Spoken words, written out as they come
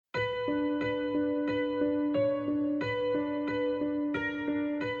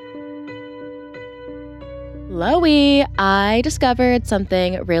Chloe, I discovered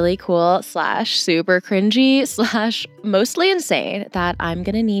something really cool / super cringy / mostly insane that I'm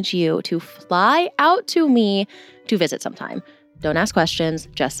going to need you to fly out to me to visit sometime. Don't ask questions,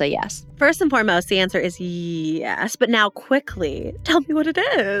 just say yes. First and foremost, the answer is yes. But now quickly, tell me what it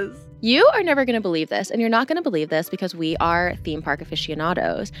is. You are never going to believe this, and you're not going to believe this because we are theme park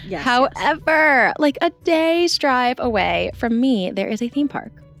aficionados. Yes, However, like a day's drive away from me, there is a theme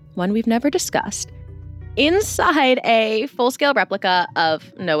park, one we've never discussed, inside a full-scale replica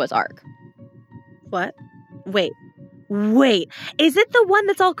of Noah's Ark. What? Wait. Is it the one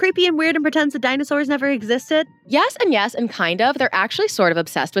that's all creepy and weird and pretends the dinosaurs never existed? Yes, and kind of. They're actually sort of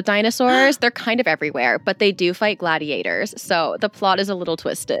obsessed with dinosaurs. They're kind of everywhere, but they do fight gladiators, so the plot is a little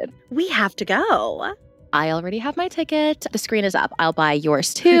twisted. We have to go. I already have my ticket. The screen is up. I'll buy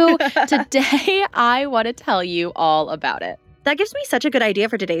yours too. Today, I want to tell you all about it. That gives me such a good idea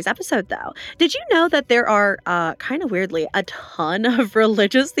for today's episode, though. Did you know that there are, kind of weirdly, a ton of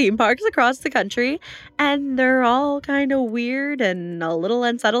religious theme parks across the country? And they're all kind of weird and a little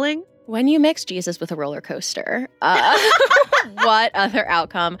unsettling? When you mix Jesus with a roller coaster, what other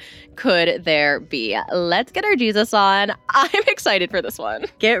outcome could there be? Let's get our Jesus on. I'm excited for this one.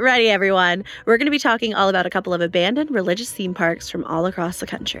 Get ready, everyone. We're going to be talking all about a couple of abandoned religious theme parks from all across the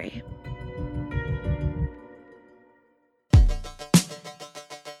country.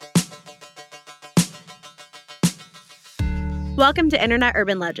 Welcome to Internet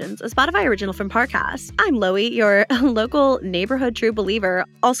Urban Legends, a Spotify original from Parcast. I'm Loie, your local neighborhood true believer,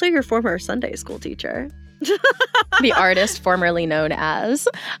 also your former Sunday school teacher. The artist formerly known as.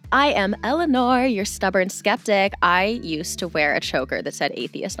 I am Eleanor, your stubborn skeptic. I used to wear a choker that said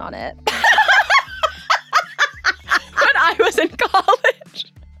atheist on it. When I was in college.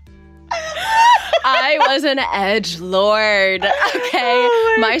 I was an edgelord, okay?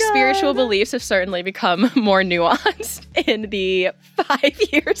 Oh my God. Spiritual beliefs have certainly become more nuanced in the 5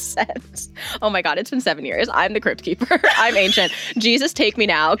 years since. Oh my God, it's been 7 years. I'm the crypt keeper. I'm ancient. Jesus, take me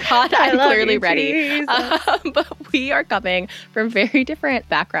now. God, I'm clearly ready. But we are coming from very different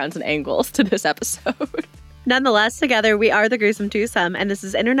backgrounds and angles to this episode. Nonetheless, together we are the Gruesome Twosome, and this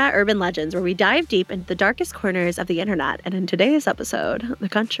is Internet Urban Legends, where we dive deep into the darkest corners of the internet, and in today's episode, the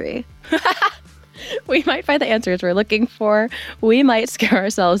country. We might find the answers we're looking for. We might scare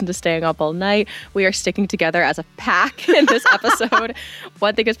ourselves into staying up all night. We are sticking together as a pack in this episode.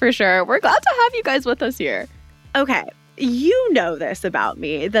 One thing is for sure, we're glad to have you guys with us here. Okay, you know this about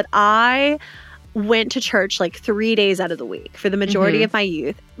me, that I went to church like 3 days out of the week for the majority of my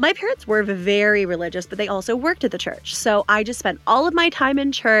youth. My parents were very religious, but they also worked at the church. So I just spent all of my time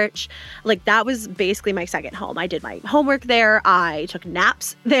in church. Like, that was basically my second home. I did my homework there. I took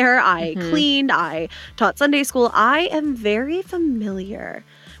naps there. I cleaned. I taught Sunday school. I am very familiar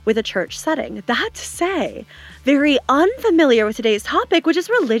with a church setting. That to say, very unfamiliar with today's topic, which is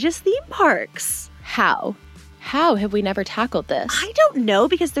religious theme parks. How have we never tackled this? I don't know,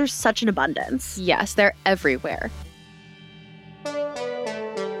 because there's such an abundance. Yes, they're everywhere.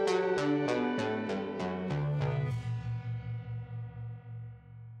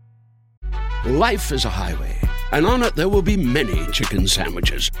 Life is a highway, and on it there will be many chicken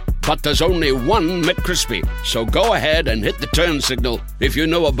sandwiches. But there's only one McCrispy. So go ahead and hit the turn signal if you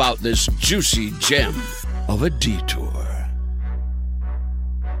know about this juicy gem of a detour.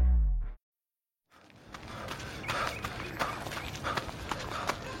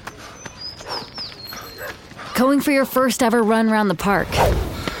 Going for your first ever run around the park.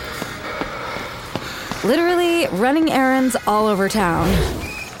 Literally running errands all over town.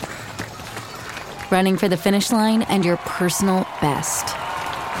 Running for the finish line and your personal best.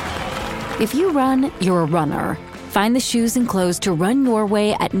 If you run, you're a runner. Find the shoes and clothes to run your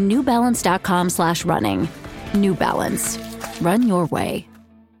way at newbalance.com/running. New Balance. Run your way.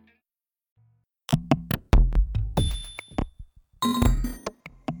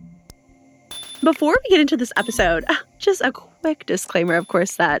 Before we get into this episode, just a quick disclaimer, of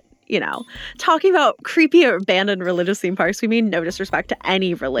course, that, talking about creepy or abandoned religious theme parks, we mean no disrespect to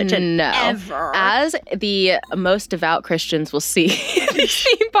any religion. No. Ever. As the most devout Christians will see, these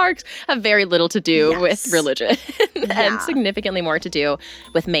theme parks have very little to do with religion and significantly more to do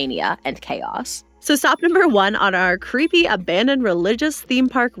with mania and chaos. So stop number 1 on our creepy abandoned religious theme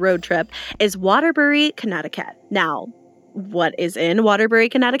park road trip is Waterbury, Connecticut. Now, what is in Waterbury,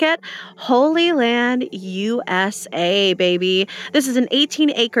 Connecticut? Holy Land, USA, baby. This is an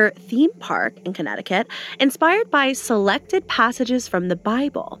 18-acre theme park in Connecticut, inspired by selected passages from the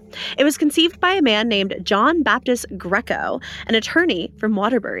Bible. It was conceived by a man named John Baptist Greco, an attorney from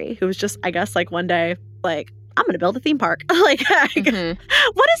Waterbury, who was just, I guess, one day, I'm going to build a theme park. What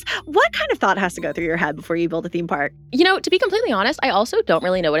kind of thought has to go through your head before you build a theme park? You know, to be completely honest, I also don't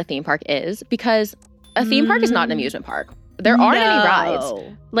really know what a theme park is because a theme park is not an amusement park. There aren't any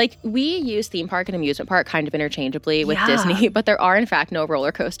rides. Like, we use theme park and amusement park kind of interchangeably with Disney, but there are, in fact, no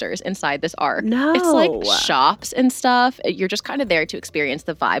roller coasters inside this arc. No. It's like shops and stuff. You're just kind of there to experience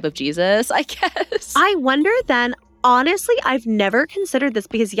the vibe of Jesus, I guess. I wonder then, honestly, I've never considered this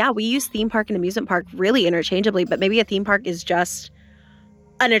because, we use theme park and amusement park really interchangeably, but maybe a theme park is just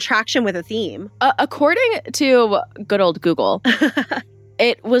an attraction with a theme. According to good old Google,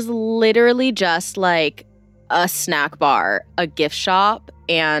 it was literally just like a snack bar, a gift shop,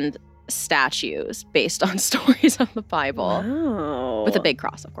 and statues based on stories of the Bible. Oh. With a big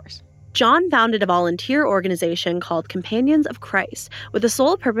cross, of course. John founded a volunteer organization called Companions of Christ with the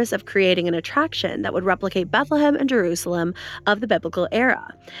sole purpose of creating an attraction that would replicate Bethlehem and Jerusalem of the biblical era.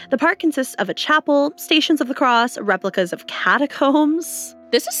 The park consists of a chapel, stations of the cross, replicas of catacombs.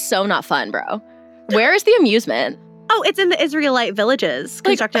 This is so not fun, bro. Where is the amusement? Oh, it's in the Israelite villages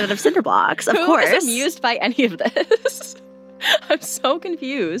constructed out of cinder blocks, of course. Who is amused by any of this? I'm so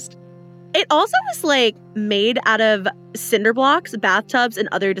confused. It also was like made out of cinder blocks, bathtubs, and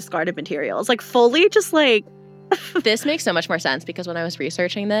other discarded materials. Like fully just like... This makes so much more sense because when I was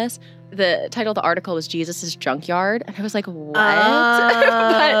researching this, the title of the article was Jesus' Junkyard. And I was like, what?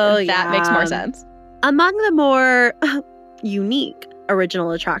 But that makes more sense. Among the more unique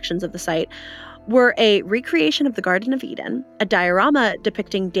original attractions of the site were a recreation of the Garden of Eden, a diorama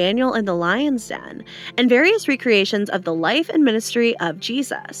depicting Daniel in the lion's den, and various recreations of the life and ministry of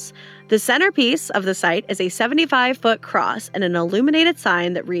Jesus. The centerpiece of the site is a 75-foot cross and an illuminated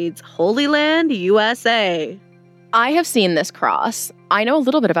sign that reads, Holy Land, USA. I have seen this cross. I know a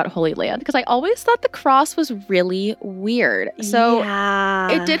little bit about Holy Land because I always thought the cross was really weird. So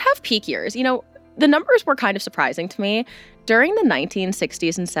it did have peak years. You know, the numbers were kind of surprising to me. During the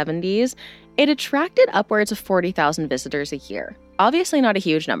 1960s and 70s, it attracted upwards of 40,000 visitors a year. Obviously not a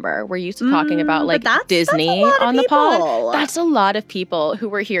huge number. We're used to talking about like Disney on the pod. That's a lot of people who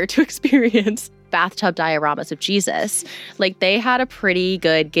were here to experience bathtub dioramas of Jesus. Like they had a pretty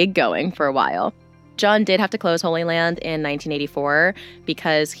good gig going for a while. John did have to close Holy Land in 1984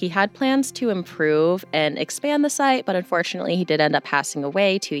 because he had plans to improve and expand the site, but unfortunately he did end up passing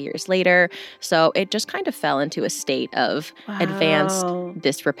away 2 years later. So it just kind of fell into a state of advanced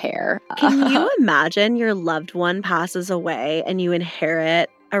disrepair. Can you imagine your loved one passes away and you inherit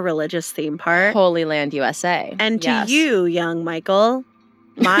a religious theme park? Holy Land, USA. And to you, young Michael,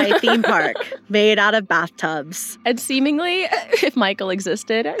 my theme park made out of bathtubs. And seemingly, if Michael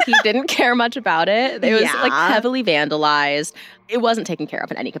existed, he didn't care much about it. It was like heavily vandalized. It wasn't taken care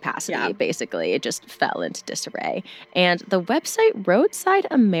of in any capacity, basically. It just fell into disarray. And the website Roadside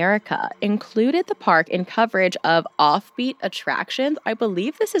America included the park in coverage of offbeat attractions. I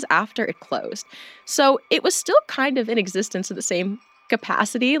believe this is after it closed. So it was still kind of in existence in the same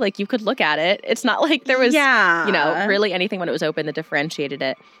capacity. Like you could look at it. It's not like there was, really anything when it was open that differentiated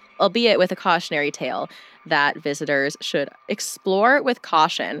it, albeit with a cautionary tale that visitors should explore with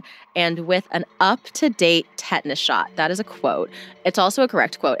caution and with an up-to-date tetanus shot. That is a quote. It's also a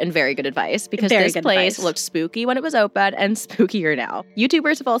correct quote and very good advice because this place looked spooky when it was open and spookier now.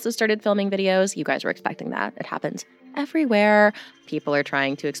 YouTubers have also started filming videos. You guys were expecting that. It happens everywhere. People are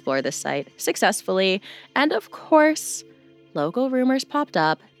trying to explore this site successfully. And of course, local rumors popped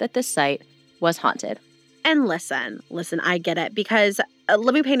up that this site was haunted. And listen, I get it because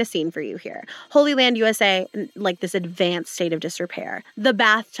let me paint a scene for you here. Holy Land, USA, like this advanced state of disrepair. The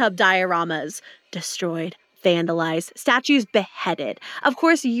bathtub dioramas destroyed, vandalized, statues beheaded. Of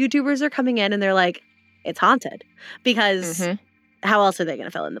course, YouTubers are coming in and they're like, it's haunted because how else are they going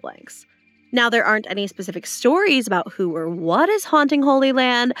to fill in the blanks? Now, there aren't any specific stories about who or what is haunting Holy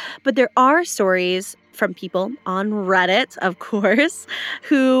Land, but there are stories from people on Reddit, of course,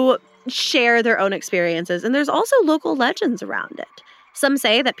 who share their own experiences. And there's also local legends around it. Some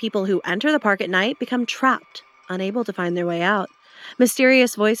say that people who enter the park at night become trapped, unable to find their way out.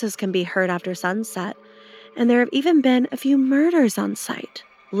 Mysterious voices can be heard after sunset. And there have even been a few murders on site,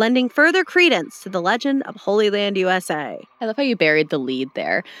 lending further credence to the legend of Holy Land, USA. I love how you buried the lead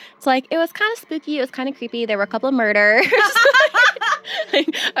there. It's like, it was kind of spooky, it was kind of creepy, there were a couple of murders.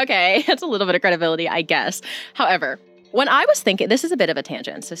 Okay, that's a little bit of credibility, I guess. However, when I was thinking, this is a bit of a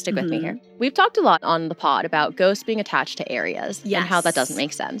tangent, so stick with me here. We've talked a lot on the pod about ghosts being attached to areas and how that doesn't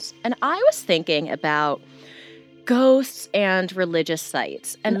make sense. And I was thinking about ghosts and religious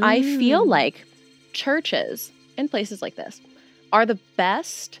sites. And I feel like churches and places like this are the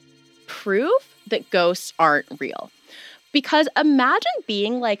best proof that ghosts aren't real. Because imagine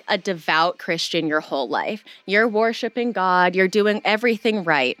being like a devout Christian your whole life. You're worshiping God. You're doing everything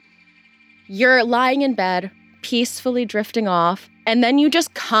right. You're lying in bed, peacefully drifting off. And then you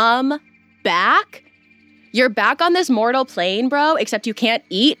just come back. You're back on this mortal plane, bro, except you can't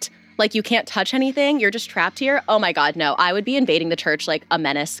eat. Like, you can't touch anything. You're just trapped here. Oh my God, no. I would be invading the church like a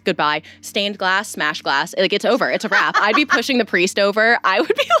menace. Goodbye. Stained glass, smash glass. Like, it's over. It's a wrap. I'd be pushing the priest over. I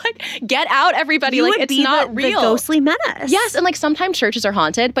would be like, get out, everybody. You like, would it's be not the real. ghostly menace. Yes, and like sometimes churches are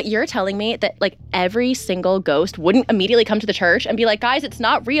haunted, but you're telling me that like every single ghost wouldn't immediately come to the church and be like, guys, it's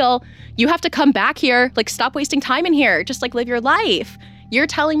not real. You have to come back here. Like, stop wasting time in here. Just like live your life. You're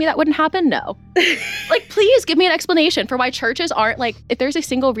telling me that wouldn't happen? No. Like, please give me an explanation for why churches aren't like, if there's a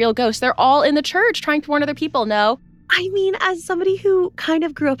single real ghost, they're all in the church trying to warn other people. No. I mean, as somebody who kind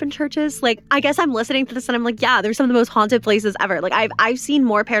of grew up in churches, like, I guess I'm listening to this and I'm like, yeah, they're some of the most haunted places ever. Like, I've seen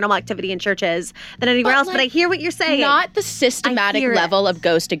more paranormal activity in churches than anywhere else, like, but I hear what you're saying. Not the systematic hear level of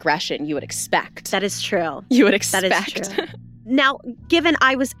ghost aggression you would expect. That is true. You would expect. That is true. Now, given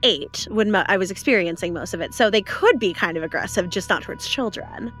I was 8 when I was experiencing most of it, so they could be kind of aggressive, just not towards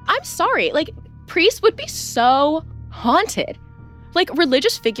children. I'm sorry. Like, priests would be so haunted. Like,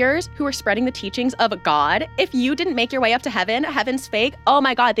 religious figures who are spreading the teachings of a God, if you didn't make your way up to heaven, heaven's fake, oh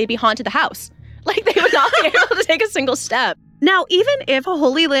my God, they'd be haunted the house. Like, they would not be able to take a single step. Now, even if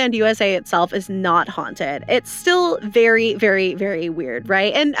Holy Land USA itself is not haunted, it's still very, very, very weird,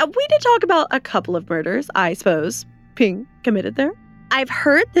 right? And we did talk about a couple of murders, I suppose, being committed there. I've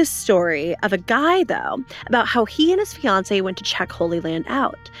heard this story of a guy, though, about how he and his fiancée went to check Holy Land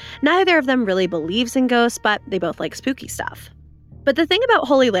out. Neither of them really believes in ghosts, but they both like spooky stuff. But the thing about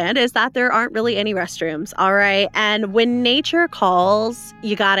Holy Land is that there aren't really any restrooms, all right? And when nature calls,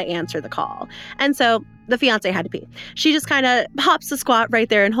 you gotta answer the call. And so the fiancée had to pee. She just kind of hops the squat right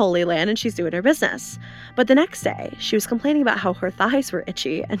there in Holy Land and she's doing her business. But the next day, she was complaining about how her thighs were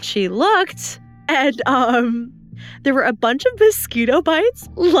itchy and she looked and, there were a bunch of mosquito bites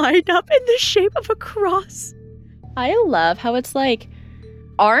lined up in the shape of a cross. I love how it's like,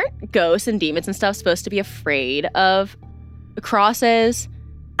 aren't ghosts and demons and stuff supposed to be afraid of crosses?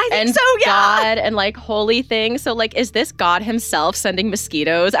 I think and so, yeah. God and like holy things. So like, is this God himself sending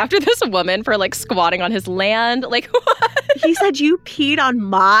mosquitoes after this woman for like squatting on his land? Like, what? He said you peed on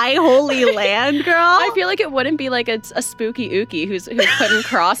my holy land, girl. I feel like it wouldn't be like a spooky ookie who's putting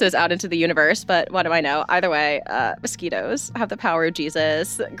crosses out into the universe. But what do I know? Either way, mosquitoes have the power of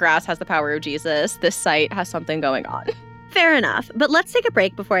Jesus. Grass has the power of Jesus. This site has something going on. Fair enough, but let's take a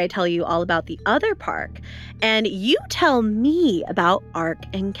break before I tell you all about the other park. And you tell me about Ark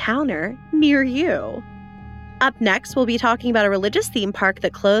Encounter near you. Up next, we'll be talking about a religious theme park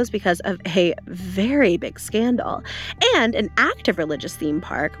that closed because of a very big scandal, and an active religious theme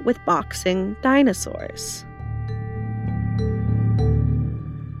park with boxing dinosaurs.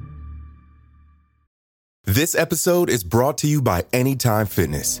 This episode is brought to you by Anytime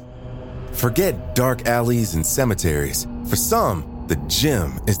Fitness. Forget dark alleys and cemeteries. For some, the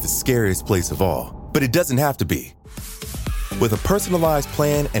gym is the scariest place of all. But it doesn't have to be. With a personalized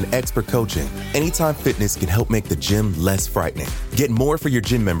plan and expert coaching, Anytime Fitness can help make the gym less frightening. Get more for your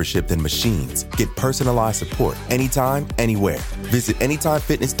gym membership than machines. Get personalized support anytime, anywhere. Visit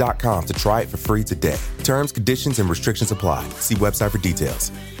AnytimeFitness.com to try it for free today. Terms, conditions, and restrictions apply. See website for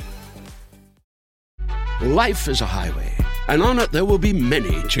details. Life is a highway, and on it there will be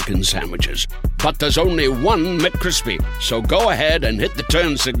many chicken sandwiches. But there's only one McCrispy. So go ahead and hit the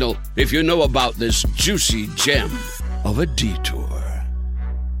turn signal if you know about this juicy gem of a detour.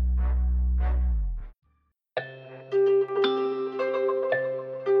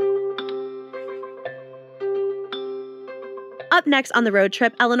 Up next on the road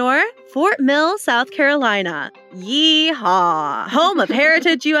trip, Eleanor, Fort Mill, South Carolina. Yeehaw! Home of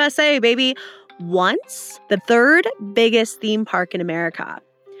Heritage USA, baby. Once the third biggest theme park in America.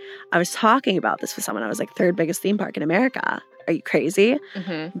 I was talking about this with someone. I was like, third biggest theme park in America. Are you crazy?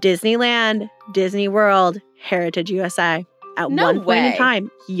 Mm-hmm. Disneyland, Disney World, Heritage USA. At one point in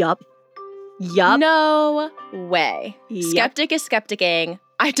time. Yup. No way. Yep. Skeptic is skepticing.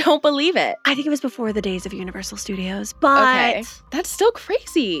 I don't believe it. I think it was before the days of Universal Studios, but okay. That's still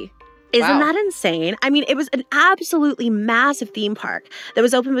crazy. Isn't that insane? I mean, it was an absolutely massive theme park that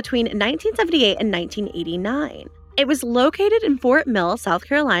was open between 1978 and 1989. It was located in Fort Mill, South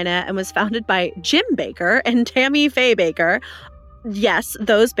Carolina, and was founded by Jim Baker and Tammy Faye Baker. Yes,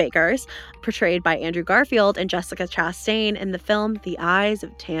 those Bakers, portrayed by Andrew Garfield and Jessica Chastain in the film The Eyes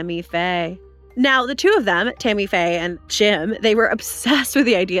of Tammy Faye. Now, the two of them, Tammy Faye and Jim, they were obsessed with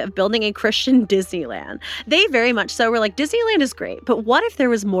the idea of building a Christian Disneyland. They very much so were like, Disneyland is great, but what if there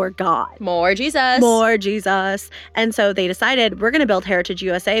was more God? More Jesus. More Jesus. And so they decided, we're going to build Heritage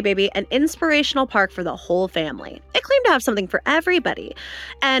USA, baby, an inspirational park for the whole family. It claimed to have something for everybody.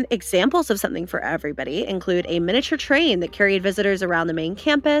 And examples of something for everybody include a miniature train that carried visitors around the main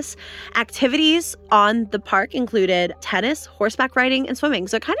campus. Activities on the park included tennis, horseback riding, and swimming.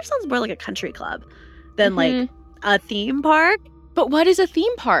 So it kind of sounds more like a country club than like a theme park. But what is a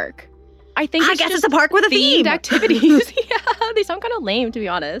theme park? I guess it's a park with a theme. Activities. Yeah, they sound kind of lame, to be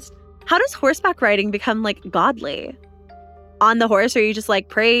honest. How does horseback riding become like godly? On the horse, or are you just like,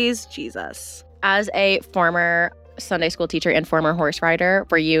 praise Jesus? As a former Sunday school teacher and former horse rider,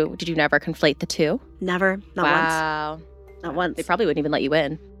 did you never conflate the two? Never. Not once. Not once. They probably wouldn't even let you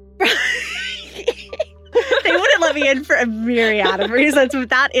in. They wouldn't let me in for a myriad of reasons, but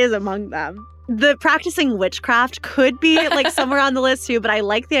that is among them. The practicing witchcraft could be like somewhere on the list too, but I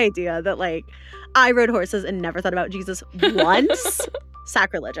like the idea that like I rode horses and never thought about Jesus once.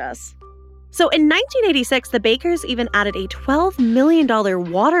 Sacrilegious. So in 1986, the Bakers even added a $12 million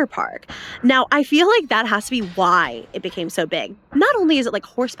water park. Now, I feel like that has to be why it became so big. Not only is it like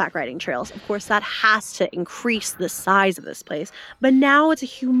horseback riding trails, of course, that has to increase the size of this place, but now it's a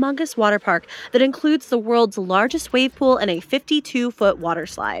humongous water park that includes the world's largest wave pool and a 52-foot water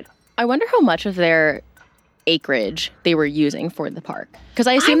slide. I wonder how much of their acreage they were using for the park. Because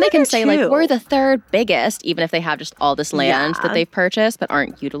I assume they can say, like, we're the third biggest, even if they have just all this land that they've purchased but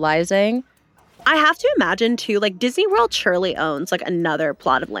aren't utilizing. I have to imagine, too, like, Disney World surely owns, like, another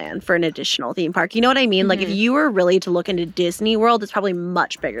plot of land for an additional theme park. You know what I mean? Mm-hmm. Like, if you were really to look into Disney World, it's probably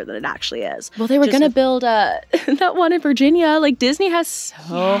much bigger than it actually is. Well, they were going to build that one in Virginia. Like, Disney has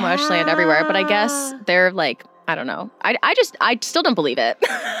so much land everywhere. But I guess they're, like, I don't know. I still don't believe it.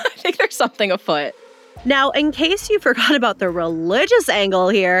 I think there's something afoot. Now, in case you forgot about the religious angle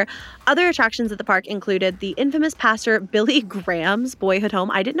here, other attractions at the park included the infamous pastor Billy Graham's boyhood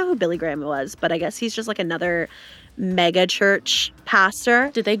home. I didn't know who Billy Graham was, but I guess he's just like another mega church pastor.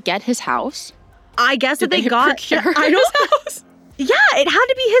 Did they get his house? I guess that they got his house. Yeah, it had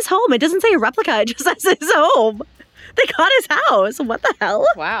to be his home. It doesn't say a replica. It just says his home. They got his house. What the hell?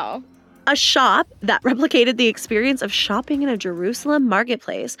 Wow. A shop that replicated the experience of shopping in a Jerusalem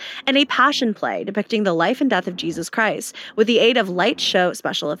marketplace, and a passion play depicting the life and death of Jesus Christ with the aid of light show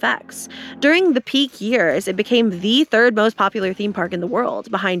special effects. During the peak years, it became the third most popular theme park in the world,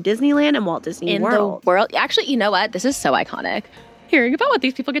 behind Disneyland and Walt Disney World. In the world? Actually, you know what? This is so iconic. Hearing about what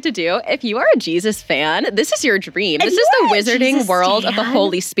these people get to do. If you are a Jesus fan, this is your dream. This is the wizarding world of the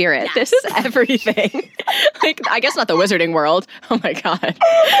Holy Spirit. Yes. This is everything. Like, I guess not the wizarding world. Oh my God.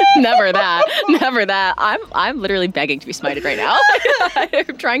 Never that. Never that. I'm literally begging to be smited right now.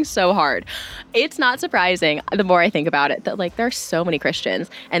 I'm trying so hard. It's not surprising, the more I think about it, that like there are so many Christians.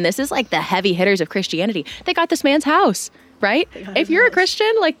 And this is like the heavy hitters of Christianity. They got this man's house, right? If you're a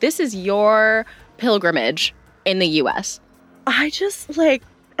Christian, like this is your pilgrimage in the U.S. I just like,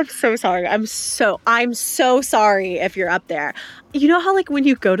 I'm so sorry. I'm so sorry if you're up there. You know how like when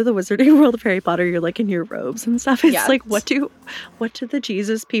you go to the Wizarding World of Harry Potter, you're like in your robes and stuff. It's like, what do the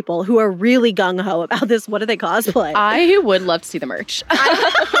Jesus people who are really gung-ho about this, what do they cosplay? I would love to see the merch.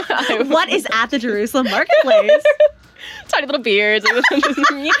 What is at the Jerusalem marketplace? Tiny little beards.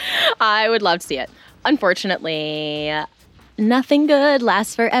 I would love to see it. Unfortunately, nothing good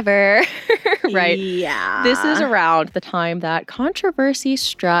lasts forever, right? Yeah. This is around the time that controversy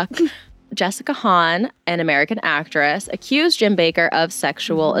struck. Jessica Hahn, an American actress, accused Jim Bakker of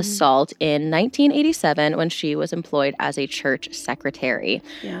sexual assault in 1987 when she was employed as a church secretary.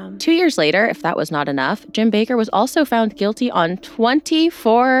 Yeah. 2 years later, if that was not enough, Jim Bakker was also found guilty on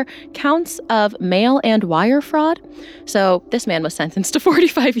 24 counts of mail and wire fraud. So this man was sentenced to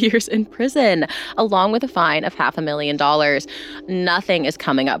 45 years in prison, along with a fine of $500,000. Nothing is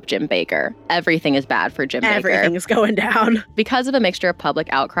coming up Jim Bakker. Everything is bad for Jim Bakker. Everything is going down. Because of a mixture of public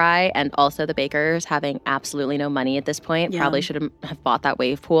outcry and also the Bakkers having absolutely no money at this point, probably should have bought that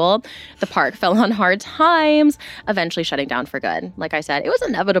wave pool. The park fell on hard times, eventually shutting down for good. Like I said, it was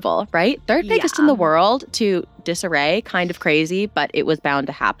inevitable, right? Third biggest in the world to disarray, kind of crazy, but it was bound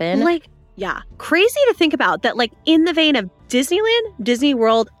to happen. Crazy to think about that, like in the vein of Disneyland, Disney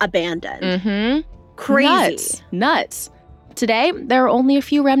World abandoned. Mm-hmm. Crazy. Nuts. Today, there are only a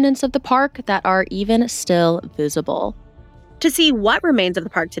few remnants of the park that are even still visible. To see what remains of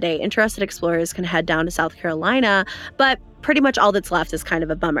the park today, interested explorers can head down to South Carolina, but pretty much all that's left is kind of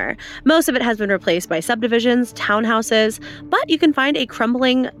a bummer. Most of it has been replaced by subdivisions, townhouses, but you can find a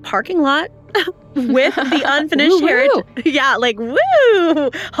crumbling parking lot with the unfinished heritage. Yeah, like, woo!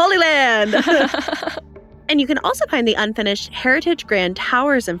 Holy Land! And you can also find the unfinished Heritage Grand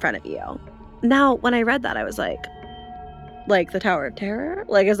Towers in front of you. Now, when I read that, I was like the Tower of Terror?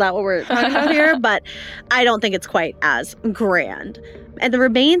 Like, is that what we're talking about here? But I don't think it's quite as grand. And the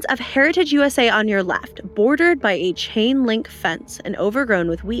remains of Heritage USA on your left, bordered by a chain link fence and overgrown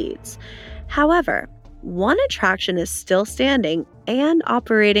with weeds. However, one attraction is still standing and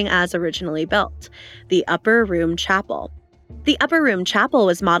operating as originally built, the Upper Room Chapel. The Upper Room Chapel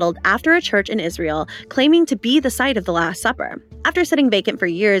was modeled after a church in Israel, claiming to be the site of the Last Supper. After sitting vacant for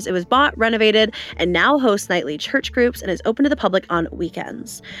years, it was bought, renovated, and now hosts nightly church groups and is open to the public on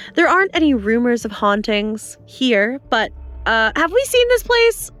weekends. There aren't any rumors of hauntings here, but have we seen this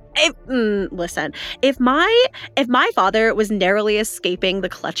place? Listen, if my father was narrowly escaping the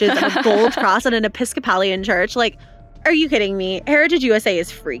clutches of a gold cross at an Episcopalian church, like, are you kidding me? Heritage USA is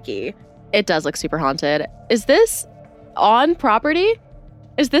freaky. It does look super haunted. Is this on property?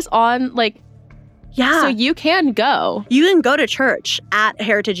 Is this on, like... Yeah. So you can go. You can go to church at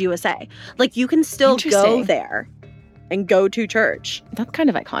Heritage USA. Like, you can still go there and go to church. That's kind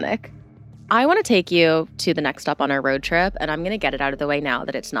of iconic. I want to take you to the next stop on our road trip, and I'm going to get it out of the way now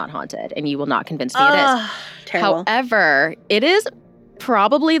that it's not haunted, and you will not convince me it is. Terrible. However, it is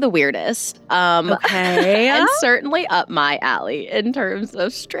probably the weirdest. Okay. And certainly up my alley in terms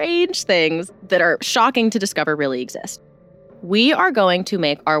of strange things that are shocking to discover really exist. We are going to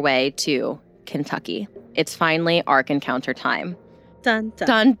make our way to Kentucky. It's finally Ark Encounter time. Dun, dun.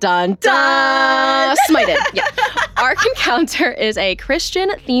 Dun, dun, dun. Smited. Yeah. Ark Encounter is a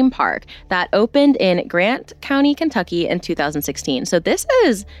Christian theme park that opened in Grant County, Kentucky in 2016. So this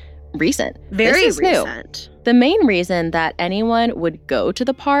is recent. Very this is recent. New. The main reason that anyone would go to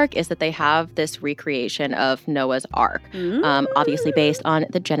the park is that they have this recreation of Noah's Ark, obviously based on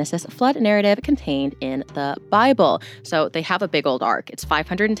the Genesis flood narrative contained in the Bible. So they have a big old ark. It's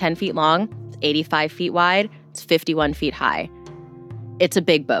 510 feet long, it's 85 feet wide, it's 51 feet high. It's a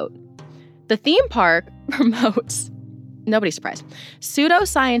big boat. The theme park promotes, nobody's surprised,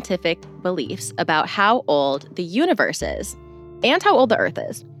 pseudoscientific beliefs about how old the universe is and how old the Earth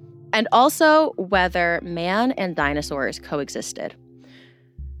is, and also whether man and dinosaurs coexisted.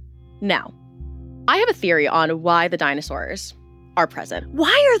 Now, I have a theory on why the dinosaurs are present.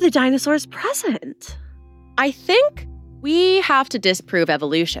 Why are the dinosaurs present? I think we have to disprove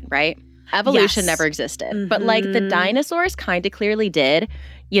evolution, right? Evolution never existed. But like the dinosaurs kind of clearly did,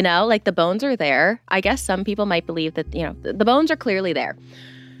 you know, like the bones are there. I guess some people might believe that, you know, the bones are clearly there.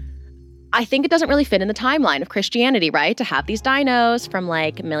 I think it doesn't really fit in the timeline of Christianity, right? To have these dinos from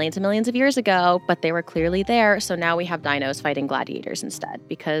like millions and millions of years ago, but they were clearly there. So now we have dinos fighting gladiators instead,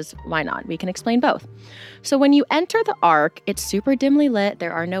 because why not? We can explain both. So when you enter the Ark, it's super dimly lit.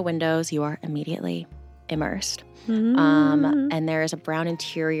 There are no windows. You are immediately immersed. And there is a brown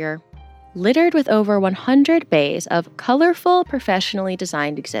interior littered with over 100 bays of colorful, professionally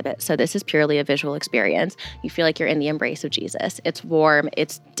designed exhibits. So this is purely a visual experience. You feel like you're in the embrace of Jesus. It's warm,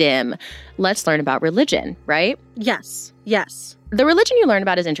 it's dim. Let's learn about religion, right? Yes, yes. The religion you learn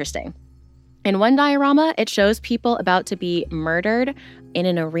about is interesting. In one diorama, it shows people about to be murdered in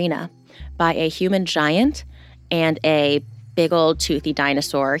an arena by a human giant and a big old toothy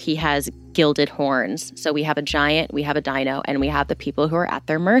dinosaur. He has gilded horns. So we have a giant, we have a dino, and we have the people who are at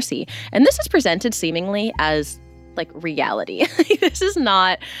their mercy. And this is presented seemingly as like reality. This is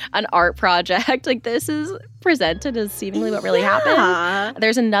not an art project. Like this is presented as seemingly what really happened.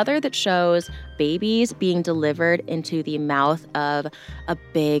 There's another that shows babies being delivered into the mouth of a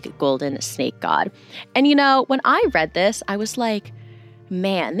big golden snake god. And you know, when I read this, I was like,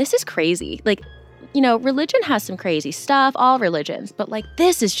 man, this is crazy. Like, you know, religion has some crazy stuff, all religions, but like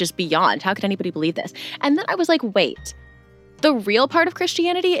this is just beyond. How could anybody believe this? And then I was like, wait, the real part of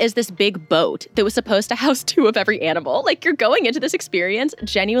Christianity is this big boat that was supposed to house 2 of every animal. Like you're going into this experience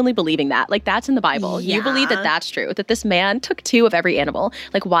genuinely believing that. Like that's in the Bible. Yeah. You believe that that's true, that this man took 2 of every animal.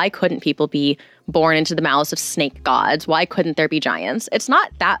 Like why couldn't people be born into the mouths of snake gods? Why couldn't there be giants? It's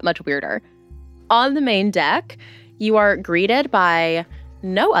not that much weirder. On the main deck, you are greeted by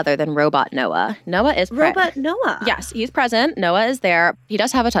no other than Robot Noah. Noah is Robot Noah. Yes, he's present. Noah is there. He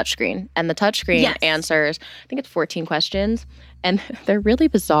does have a touchscreen, and the touchscreen answers, I think it's 14 questions, and they're really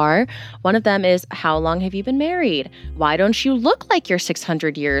bizarre. One of them is, how long have you been married? Why don't you look like you're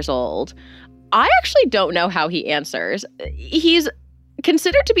 600 years old? I actually don't know how he answers. He's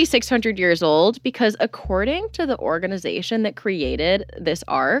considered to be 600 years old because according to the organization that created this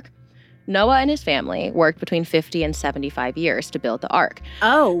ark, Noah and his family worked between 50 and 75 years to build the ark.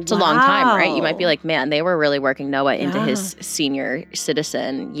 Oh, It's a long time, right? You might be like, man, they were really working Noah into his senior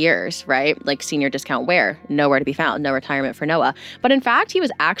citizen years, right? Like senior discount where? Nowhere to be found. No retirement for Noah. But in fact, he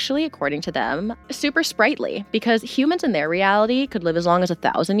was actually, according to them, super sprightly because humans in their reality could live as long as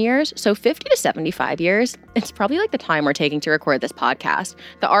 1,000 years. So 50 to 75 years, it's probably like the time we're taking to record this podcast.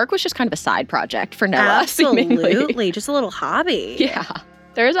 The ark was just kind of a side project for Noah. Absolutely. Just a little hobby. Yeah.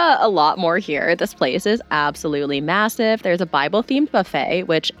 There's a lot more here. This place is absolutely massive. There's a Bible-themed buffet,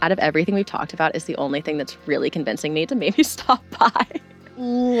 which out of everything we've talked about is the only thing that's really convincing me to maybe stop by.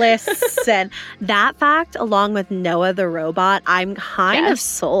 Listen, that fact, along with Noah the robot, I'm kind of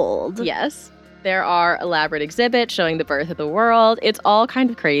sold. Yes. There are elaborate exhibits showing the birth of the world. It's all kind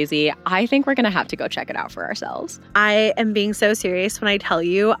of crazy. I think we're going to have to go check it out for ourselves. I am being so serious when I tell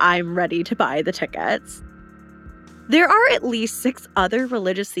you I'm ready to buy the tickets. There are at least 6 other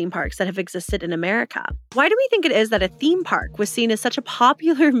religious theme parks that have existed in America. Why do we think it is that a theme park was seen as such a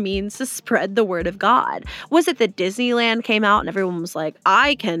popular means to spread the word of God? Was it that Disneyland came out and everyone was like,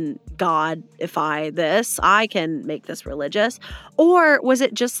 I can Godify this, I can make this religious? Or was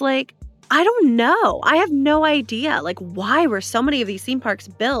it just like, I don't know. I have no idea. Like, why were so many of these theme parks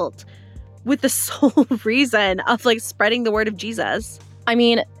built with the sole reason of like spreading the word of Jesus? I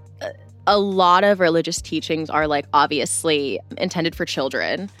mean, a lot of religious teachings are like obviously intended for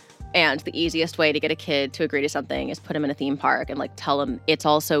children. And the easiest way to get a kid to agree to something is put them in a theme park and like tell them it's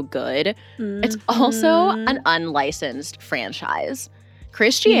also good. Mm-hmm. It's also an unlicensed franchise.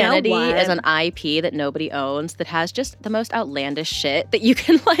 Christianity is an IP that nobody owns that has just the most outlandish shit that you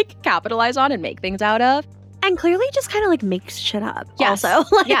can like capitalize on and make things out of. And clearly just kind of like makes shit up. Yes.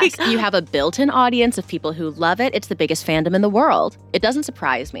 Also, like, yes. You have a built-in audience of people who love it. It's the biggest fandom in the world. It doesn't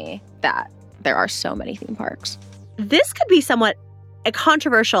surprise me that there are so many theme parks. This could be somewhat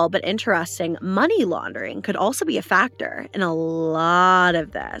controversial but interesting. Money laundering could also be a factor in a lot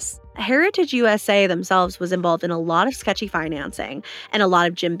of this. Heritage USA themselves was involved in a lot of sketchy financing, and a lot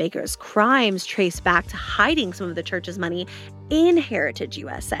of Jim Bakker's crimes trace back to hiding some of the church's money in Heritage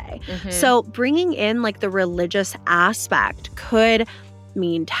USA. Mm-hmm. So bringing in like the religious aspect could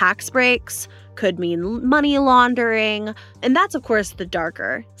mean tax breaks, could mean money laundering, and that's of course the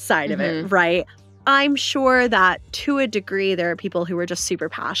darker side of it, right? I'm sure that to a degree there are people who are just super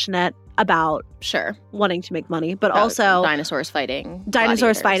passionate about wanting to make money, but also dinosaurs fighting.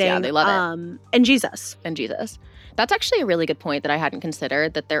 Yeah, they love it. And Jesus. That's actually a really good point that I hadn't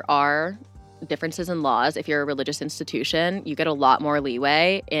considered, that there are differences in laws. If you're a religious institution, you get a lot more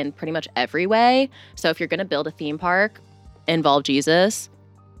leeway in pretty much every way. So if you're going to build a theme park, involve Jesus.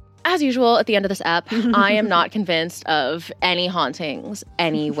 As usual, at the end of this ep, I am not convinced of any hauntings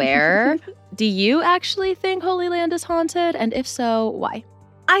anywhere. Do you actually think Holy Land is haunted? And if so, why?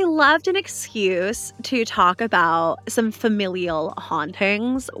 I loved an excuse to talk about some familial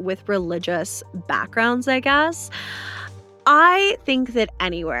hauntings with religious backgrounds, I guess. I think that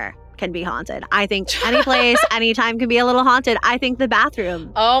anywhere can be haunted. I think any place, anytime can be a little haunted. I think the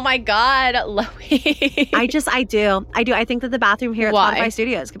bathroom. Oh my God, Loie. I do. I think that the bathroom here at Spotify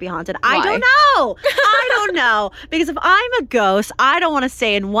Studios could be haunted. Why? I don't know. Because if I'm a ghost, I don't want to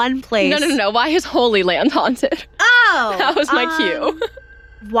stay in one place. No. Why is Holy Land haunted? Oh. That was my cue.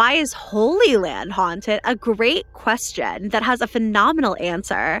 Why is Holy Land haunted? A great question that has a phenomenal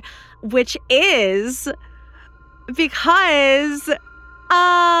answer, which is because...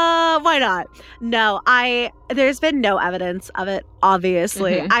 why not? No, there's been no evidence of it,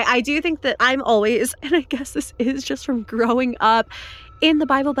 obviously. Mm-hmm. I do think that I'm always, and I guess this is just from growing up in the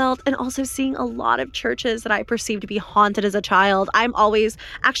Bible Belt and also seeing a lot of churches that I perceived to be haunted as a child. I'm always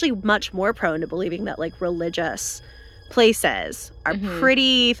actually much more prone to believing that like religious places are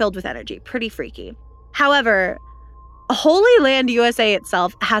pretty filled with energy, pretty freaky. However, Holy Land USA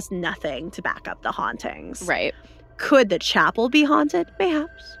itself has nothing to back up the hauntings. Right. Could the chapel be haunted?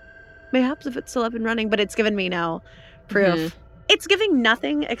 Mayhaps if it's still up and running, but it's given me no proof. Mm-hmm. It's giving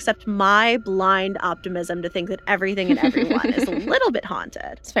nothing except my blind optimism to think that everything and everyone is a little bit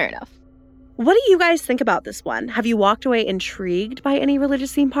haunted. It's fair enough. What do you guys think about this one? Have you walked away intrigued by any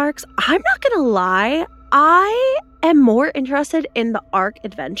religious theme parks? I'm not gonna lie, I am more interested in the Ark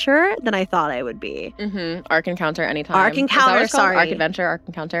Adventure than I thought I would be. Mm-hmm. Ark Encounter anytime. Ark Encounter, sorry. Ark Adventure, Ark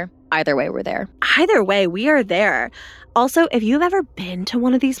Encounter. Either way, we're there. Either way, we are there. Also, if you've ever been to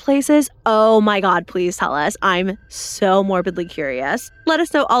one of these places, oh my God, please tell us. I'm so morbidly curious. Let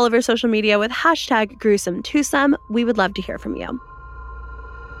us know all over social media with #GruesomeTwosome. We would love to hear from you.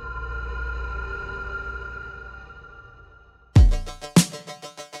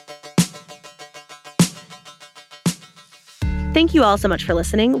 Thank you all so much for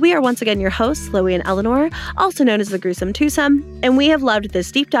listening. We are once again your hosts, Chloe and Eleanor, also known as the Gruesome Twosome, and we have loved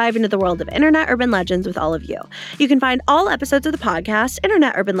this deep dive into the world of internet urban legends with all of you. You can find all episodes of the podcast,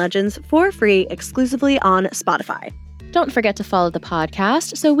 Internet Urban Legends, for free exclusively on Spotify. Don't forget to follow the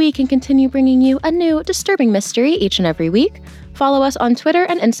podcast so we can continue bringing you a new disturbing mystery each and every week. Follow us on Twitter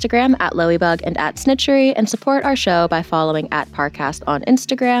and Instagram at Loeybug and at Snitchery, and support our show by following at Parcast on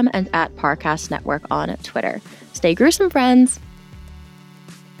Instagram and at Parcast Network on Twitter. Stay gruesome, friends.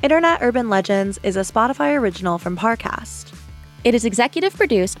 Internet Urban Legends is a Spotify original from Parcast. It is executive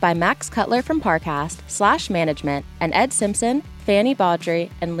produced by Max Cutler from Parcast, /management, and Ed Simpson, Fanny Baudry,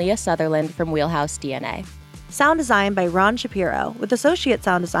 and Leah Sutherland from Wheelhouse DNA. Sound design by Ron Shapiro, with associate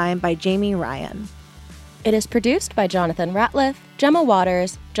sound design by Jamie Ryan. It is produced by Jonathan Ratliff, Gemma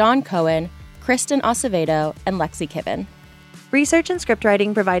Waters, John Cohen, Kristen Acevedo, and Lexi Kibben. Research and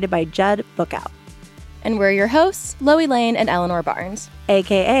scriptwriting provided by Jed Bookout. And we're your hosts, Loie Lane and Eleanor Barnes,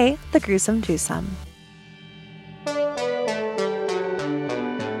 a.k.a. The Gruesome Twosome.